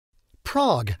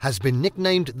Prague has been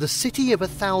nicknamed the City of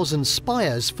 1,000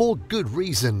 Spires for good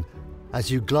reason.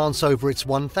 As you glance over its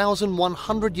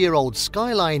 1,100-year-old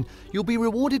skyline, you'll be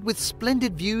rewarded with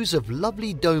splendid views of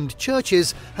lovely domed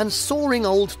churches and soaring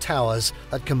old towers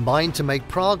that combine to make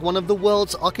Prague one of the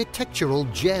world's architectural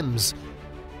gems.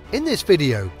 In this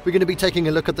video, we're going to be taking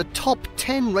a look at the top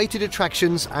 10 rated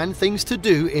attractions and things to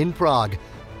do in Prague.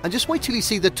 And just wait till you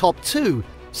see the top 2,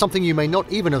 something you may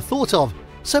not even have thought of,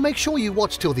 so make sure you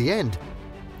watch till the end.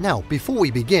 Now, before we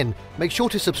begin, make sure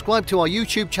to subscribe to our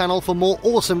YouTube channel for more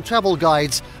awesome travel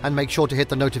guides, and make sure to hit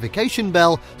the notification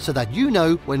bell so that you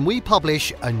know when we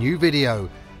publish a new video.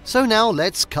 So now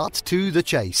let's cut to the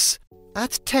chase.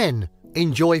 At 10,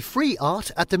 enjoy free art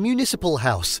at the Municipal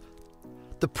House.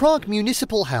 The Prague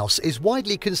Municipal House is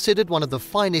widely considered one of the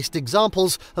finest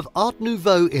examples of Art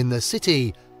Nouveau in the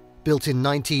city. Built in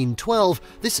 1912,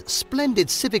 this splendid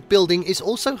civic building is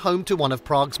also home to one of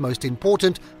Prague's most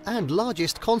important and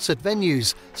largest concert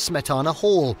venues, Smetana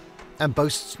Hall, and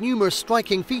boasts numerous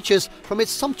striking features from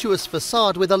its sumptuous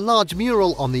facade with a large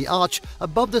mural on the arch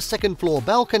above the second-floor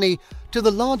balcony to the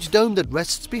large dome that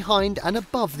rests behind and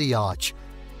above the arch.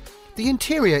 The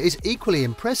interior is equally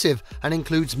impressive and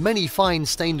includes many fine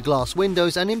stained glass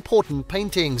windows and important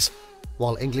paintings.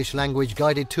 While English-language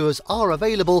guided tours are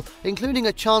available, including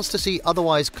a chance to see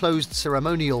otherwise closed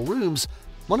ceremonial rooms,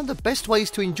 one of the best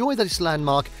ways to enjoy this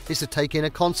landmark is to take in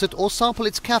a concert or sample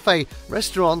its cafe,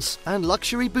 restaurants, and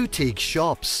luxury boutique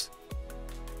shops.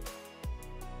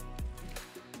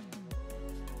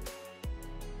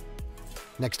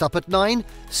 Next up at 9,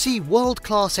 see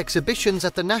world-class exhibitions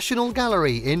at the National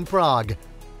Gallery in Prague.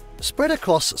 Spread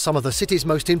across some of the city's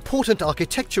most important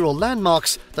architectural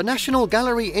landmarks, the National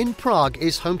Gallery in Prague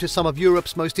is home to some of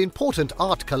Europe's most important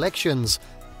art collections.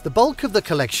 The bulk of the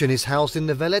collection is housed in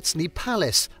the Veletsny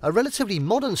Palace, a relatively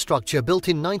modern structure built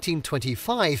in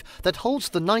 1925 that holds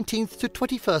the 19th to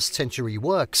 21st century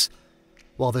works.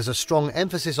 While there's a strong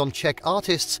emphasis on Czech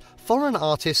artists, foreign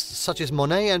artists such as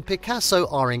Monet and Picasso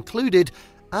are included,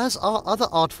 as are other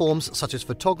art forms such as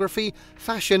photography,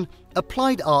 fashion,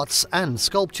 applied arts and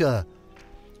sculpture.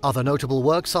 Other notable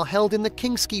works are held in the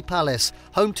Kingski Palace,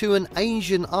 home to an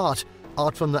Asian art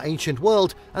from the ancient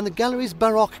world and the gallery's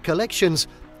Baroque collections,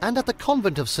 and at the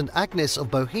Convent of St. Agnes of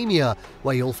Bohemia,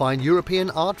 where you'll find European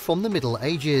art from the Middle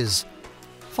Ages.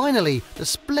 Finally, the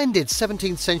splendid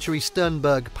 17th century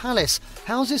Sternberg Palace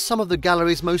houses some of the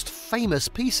gallery's most famous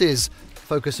pieces,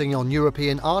 focusing on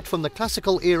European art from the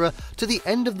classical era to the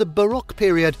end of the Baroque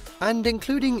period and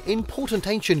including important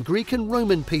ancient Greek and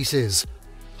Roman pieces.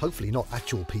 Hopefully not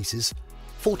actual pieces.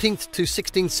 14th to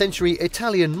 16th century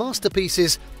Italian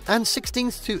masterpieces and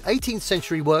 16th to 18th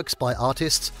century works by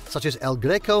artists such as El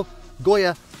Greco,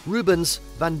 Goya, Rubens,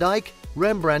 Van Dyck,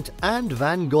 Rembrandt and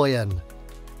Van Goyen.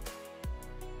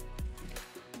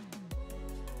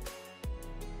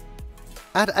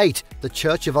 At 8, the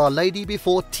Church of Our Lady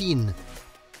before Tin.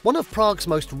 One of Prague's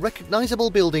most recognizable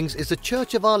buildings is the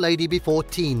Church of Our Lady before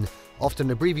Tin,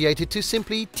 often abbreviated to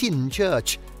simply Tin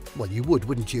Church. Well, you would,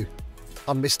 wouldn't you?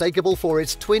 Unmistakable for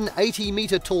its twin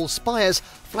 80-meter-tall spires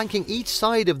flanking each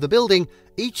side of the building,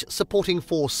 each supporting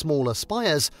 4 smaller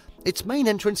spires, its main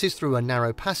entrance is through a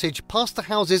narrow passage past the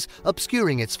houses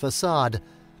obscuring its facade.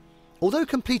 Although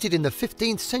completed in the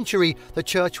 15th century, the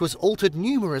church was altered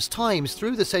numerous times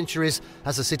through the centuries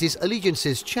as the city's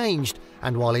allegiances changed,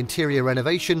 and while interior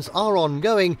renovations are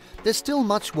ongoing, there's still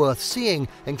much worth seeing,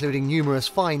 including numerous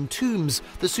fine tombs,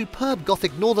 the superb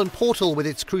Gothic northern portal with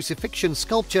its crucifixion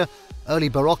sculpture, early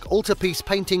Baroque altarpiece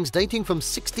paintings dating from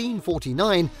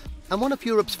 1649, and one of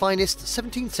Europe's finest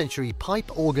 17th century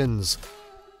pipe organs.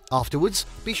 Afterwards,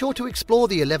 be sure to explore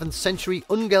the 11th century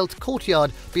Ungelt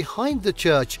courtyard behind the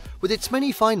church with its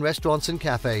many fine restaurants and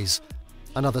cafes.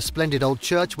 Another splendid old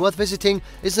church worth visiting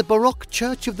is the Baroque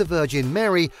Church of the Virgin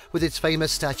Mary with its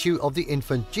famous statue of the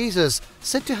infant Jesus,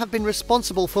 said to have been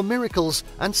responsible for miracles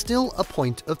and still a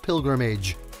point of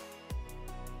pilgrimage.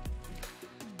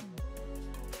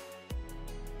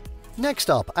 Next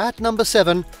up, at number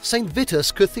 7, St.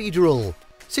 Vitus Cathedral.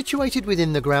 Situated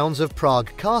within the grounds of Prague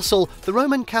Castle, the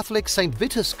Roman Catholic St.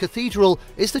 Vitus Cathedral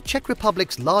is the Czech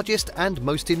Republic's largest and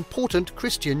most important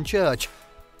Christian church.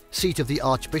 Seat of the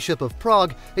Archbishop of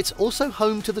Prague, it's also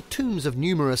home to the tombs of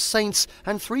numerous saints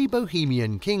and 3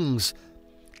 Bohemian kings.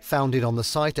 Founded on the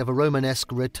site of a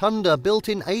Romanesque rotunda built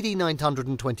in AD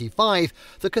 925,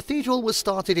 the cathedral was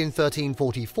started in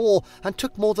 1344 and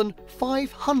took more than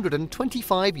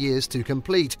 525 years to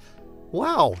complete.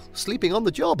 Wow, sleeping on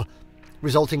the job!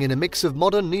 Resulting in a mix of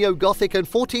modern neo-Gothic and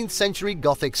 14th century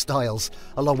Gothic styles,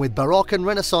 along with Baroque and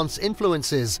Renaissance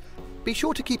influences. Be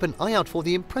sure to keep an eye out for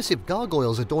the impressive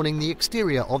gargoyles adorning the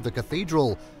exterior of the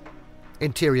cathedral.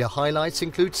 Interior highlights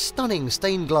include stunning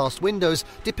stained glass windows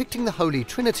depicting the Holy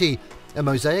Trinity, a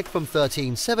mosaic from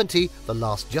 1370, the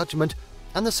Last Judgment,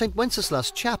 and the St.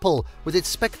 Wenceslas Chapel with its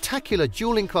spectacular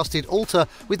jewel-encrusted altar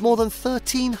with more than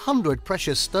 1,300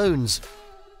 precious stones.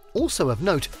 Also of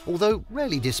note, although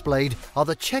rarely displayed, are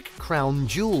the Czech crown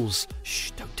jewels.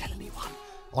 Shh, don't tell anyone.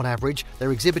 On average,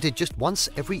 they're exhibited just once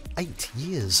every 8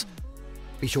 years.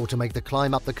 Be sure to make the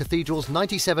climb up the cathedral's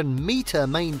 97-metre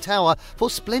main tower for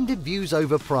splendid views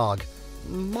over Prague.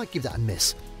 Might give that a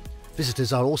miss.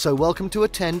 Visitors are also welcome to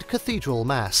attend Cathedral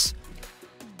Mass.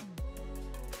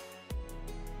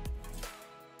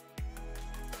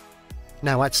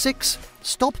 Now at 6,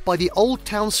 stop by the Old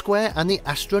Town Square and the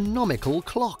Astronomical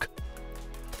clock.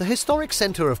 The historic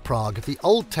centre of Prague, the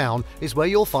Old Town, is where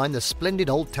you'll find the splendid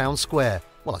Old Town Square.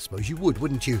 Well, I suppose you would,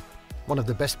 wouldn't you? One of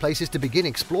the best places to begin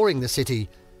exploring the city.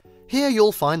 Here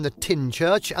you'll find the Tin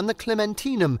Church and the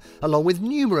Clementinum, along with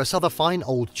numerous other fine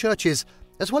old churches,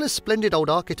 as well as splendid old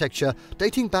architecture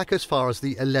dating back as far as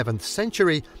the 11th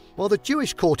century, while the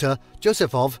Jewish quarter,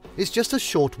 Josephov, is just a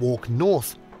short walk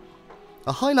north.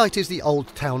 A highlight is the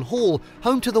Old Town Hall,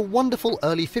 home to the wonderful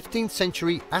early 15th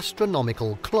century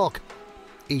astronomical clock.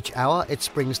 Each hour it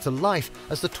springs to life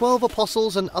as the 12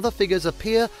 apostles and other figures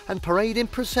appear and parade in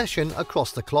procession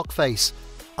across the clock face.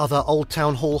 Other Old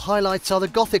Town Hall highlights are the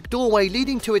Gothic doorway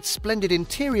leading to its splendid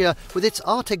interior with its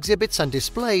art exhibits and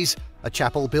displays, a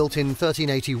chapel built in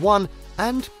 1381,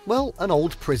 and, well, an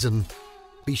old prison.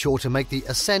 Be sure to make the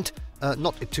ascent,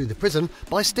 not to the prison,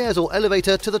 by stairs or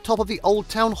elevator to the top of the Old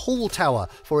Town Hall Tower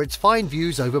for its fine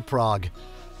views over Prague.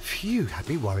 Phew, had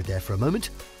me worried there for a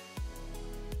moment.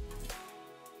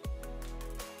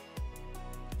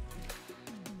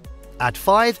 At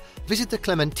 5, visit the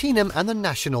Clementinum and the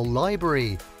National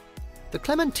Library. The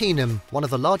Clementinum, one of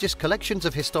the largest collections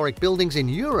of historic buildings in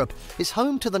Europe, is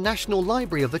home to the National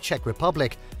Library of the Czech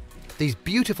Republic. These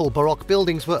beautiful Baroque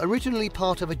buildings were originally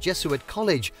part of a Jesuit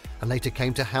college and later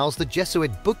came to house the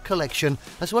Jesuit book collection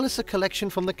as well as the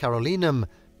collection from the Carolinum.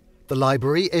 The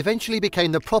library eventually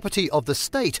became the property of the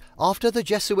state after the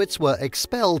Jesuits were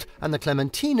expelled, and the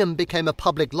Clementinum became a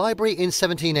public library in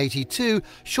 1782,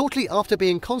 shortly after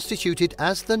being constituted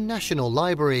as the National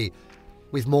Library.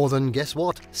 With more than, guess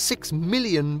what, 6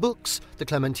 million books, the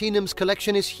Clementinum's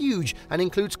collection is huge and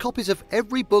includes copies of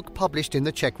every book published in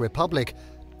the Czech Republic.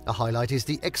 A highlight is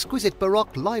the exquisite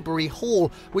Baroque library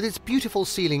hall with its beautiful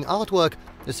ceiling artwork,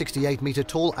 the 68-metre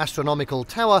tall astronomical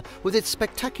tower with its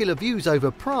spectacular views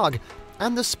over Prague,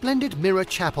 and the splendid mirror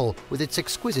chapel with its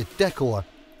exquisite decor.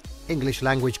 English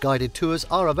language guided tours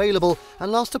are available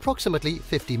and last approximately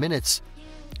 50 minutes.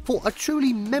 For a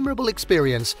truly memorable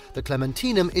experience, the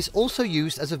Clementinum is also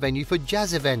used as a venue for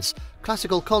jazz events,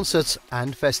 classical concerts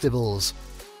and festivals.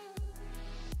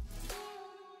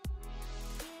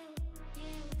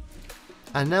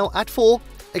 And now at 4,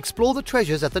 explore the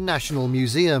treasures at the National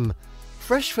Museum.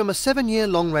 Fresh from a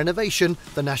 7-year-long renovation,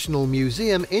 the National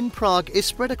Museum in Prague is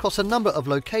spread across a number of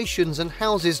locations and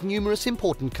houses numerous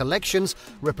important collections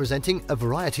representing a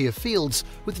variety of fields,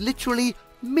 with literally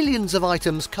millions of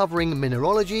items covering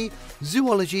mineralogy,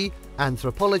 zoology,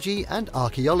 anthropology and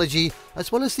archaeology, as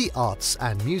well as the arts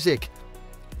and music.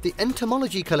 The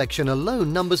entomology collection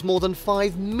alone numbers more than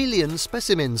 5 million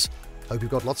specimens. Hope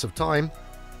you've got lots of time.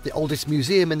 The oldest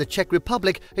museum in the Czech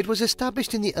Republic, it was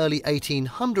established in the early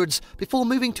 1800s before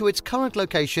moving to its current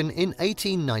location in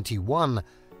 1891.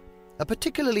 A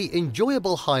particularly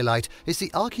enjoyable highlight is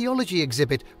the archaeology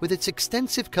exhibit with its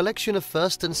extensive collection of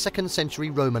 1st and 2nd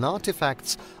century Roman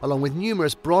artifacts, along with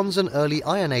numerous Bronze and early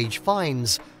Iron Age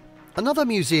finds. Another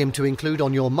museum to include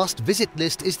on your must-visit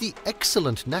list is the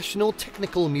excellent National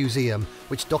Technical Museum,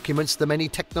 which documents the many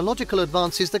technological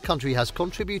advances the country has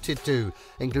contributed to,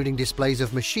 including displays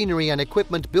of machinery and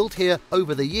equipment built here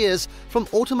over the years, from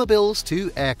automobiles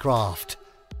to aircraft.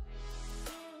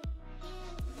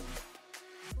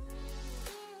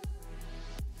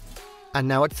 And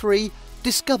now at 3,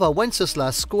 discover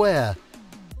Wenceslas Square.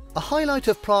 A highlight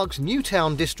of Prague's New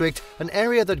Town district, an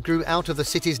area that grew out of the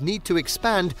city's need to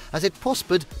expand as it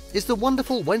prospered, is the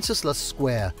wonderful Wenceslas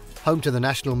Square, home to the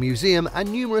National Museum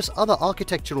and numerous other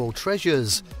architectural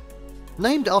treasures.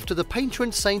 Named after the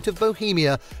patron saint of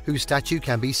Bohemia, whose statue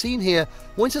can be seen here,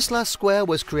 Wenceslas Square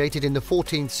was created in the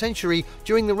 14th century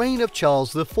during the reign of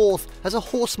Charles IV as a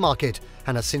horse market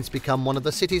and has since become one of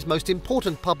the city's most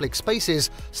important public spaces,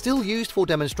 still used for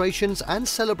demonstrations and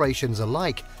celebrations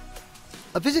alike.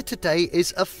 A visit today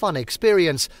is a fun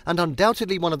experience and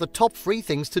undoubtedly one of the top 3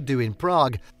 things to do in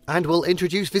Prague, and will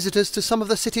introduce visitors to some of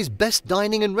the city's best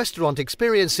dining and restaurant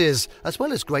experiences, as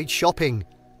well as great shopping.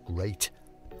 Great.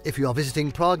 If you are visiting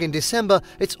Prague in December,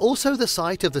 it's also the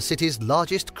site of the city's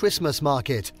largest Christmas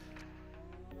market.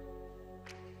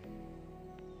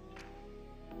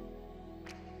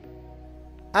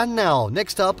 And now,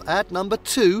 next up at number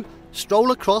 2,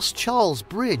 stroll across Charles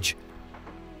Bridge.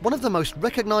 One of the most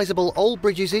recognisable old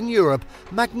bridges in Europe,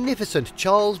 magnificent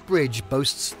Charles Bridge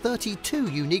boasts 32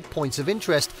 unique points of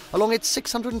interest along its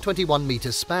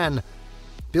 621-metre span.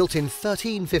 Built in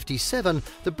 1357,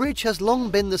 the bridge has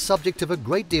long been the subject of a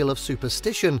great deal of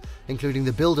superstition, including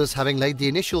the builders having laid the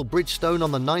initial bridge stone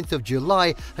on the 9th of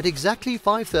July at exactly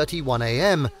 5:31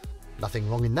 a.m. Nothing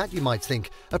wrong in that, you might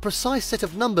think. A precise set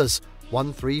of numbers,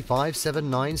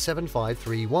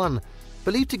 135797531,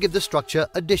 believed to give the structure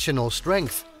additional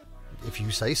strength. If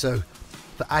you say so.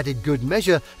 For added good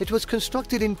measure, it was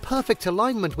constructed in perfect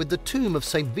alignment with the tomb of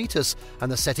St. Vitus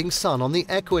and the setting sun on the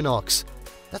equinox.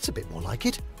 That's a bit more like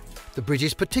it. The bridge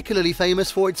is particularly famous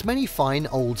for its many fine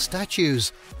old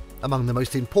statues. Among the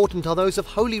most important are those of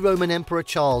Holy Roman Emperor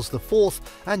Charles IV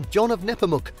and John of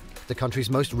Nepomuk, the country's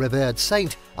most revered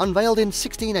saint, unveiled in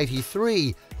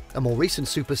 1683. A more recent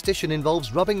superstition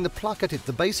involves rubbing the plaque at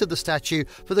the base of the statue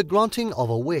for the granting of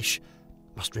a wish.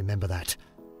 Must remember that.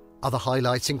 Other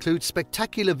highlights include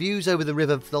spectacular views over the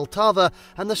river Vltava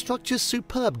and the structure's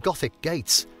superb Gothic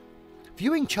gates.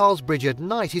 Viewing Charles Bridge at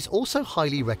night is also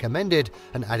highly recommended.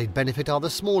 An added benefit are the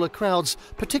smaller crowds,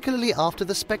 particularly after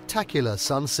the spectacular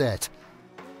sunset.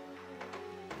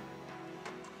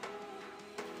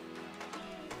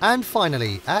 And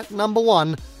finally, at number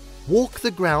 1, walk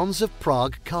the grounds of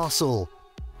Prague Castle.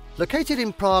 Located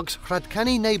in Prague's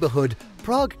Hradčany neighbourhood,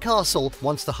 Prague Castle,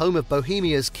 once the home of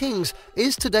Bohemia's kings,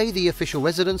 is today the official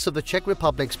residence of the Czech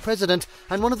Republic's president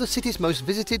and one of the city's most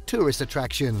visited tourist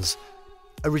attractions.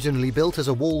 Originally built as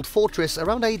a walled fortress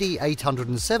around AD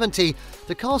 870,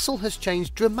 the castle has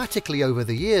changed dramatically over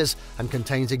the years and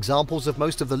contains examples of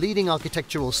most of the leading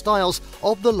architectural styles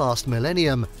of the last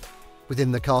millennium.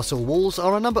 Within the castle walls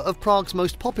are a number of Prague's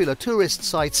most popular tourist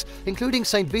sites, including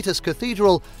St. Vitus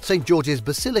Cathedral, St. George's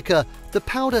Basilica, the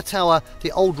Powder Tower,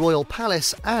 the Old Royal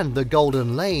Palace and the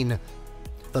Golden Lane.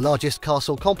 The largest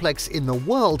castle complex in the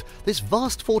world, this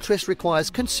vast fortress requires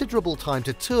considerable time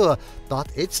to tour,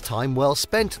 but it's time well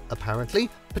spent, apparently.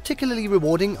 Particularly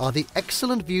rewarding are the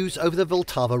excellent views over the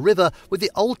Vltava River, with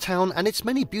the old town and its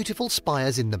many beautiful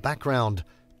spires in the background.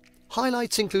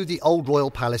 Highlights include the Old Royal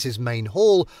Palace's main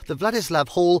hall, the Vladislav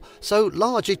Hall, so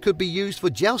large it could be used for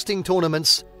jousting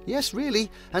tournaments. Yes, really,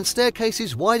 and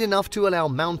staircases wide enough to allow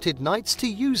mounted knights to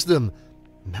use them.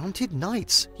 Mounted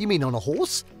knights? You mean on a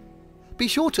horse? Be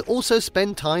sure to also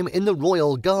spend time in the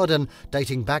Royal Garden,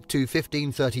 dating back to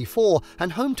 1534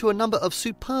 and home to a number of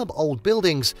superb old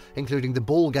buildings, including the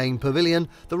Ball Game Pavilion,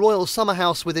 the Royal Summer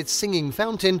House with its singing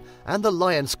fountain, and the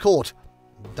Lion's Court.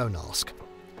 Don't ask.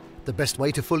 The best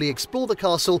way to fully explore the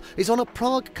castle is on a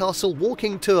Prague Castle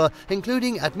walking tour,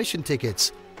 including admission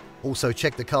tickets. Also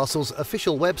check the castle's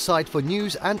official website for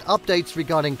news and updates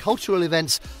regarding cultural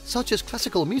events such as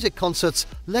classical music concerts,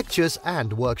 lectures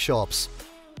and workshops.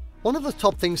 One of the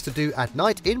top things to do at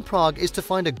night in Prague is to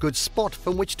find a good spot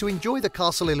from which to enjoy the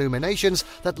castle illuminations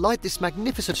that light this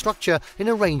magnificent structure in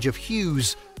a range of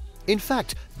hues. In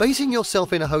fact, basing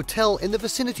yourself in a hotel in the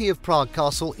vicinity of Prague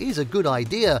Castle is a good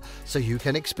idea, so you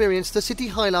can experience the city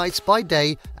highlights by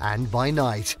day and by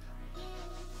night.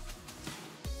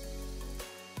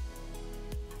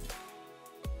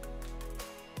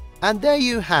 And there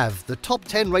you have the top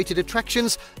 10 rated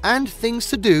attractions and things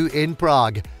to do in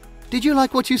Prague. Did you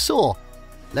like what you saw?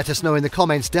 Let us know in the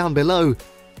comments down below.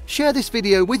 Share this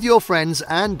video with your friends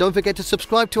and don't forget to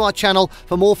subscribe to our channel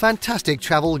for more fantastic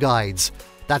travel guides.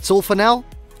 That's all for now.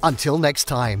 Until next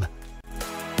time.